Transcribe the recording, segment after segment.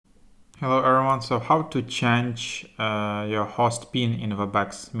Hello everyone, so how to change your host pin in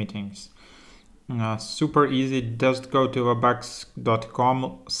WEBEX meetings. Super easy, just go to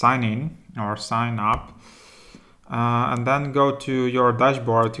webex.com, sign in or sign up, and then go to your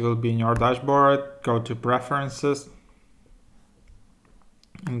dashboard. You will be in your dashboard, go to preferences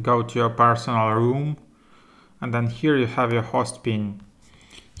and go to your personal room, and then here you have your host pin.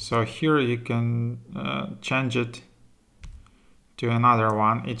 So here you can change it to another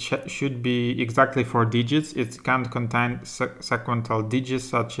one. It should be exactly 4 digits. It can't contain sequential digits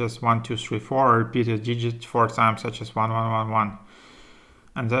such as 1, 2, 3, 4, or repeated digits 4 times such as 1, 1, 1, 1.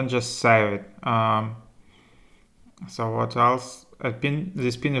 And then just save it. So what else?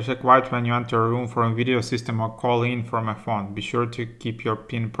 This pin is required when you enter a room from a video system or call in from a phone. Be sure to keep your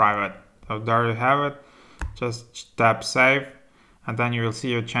pin private. So there you have it. Just tap save and then you will see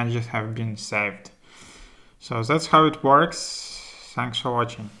your changes have been saved. So that's how it works. Thanks for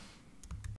watching.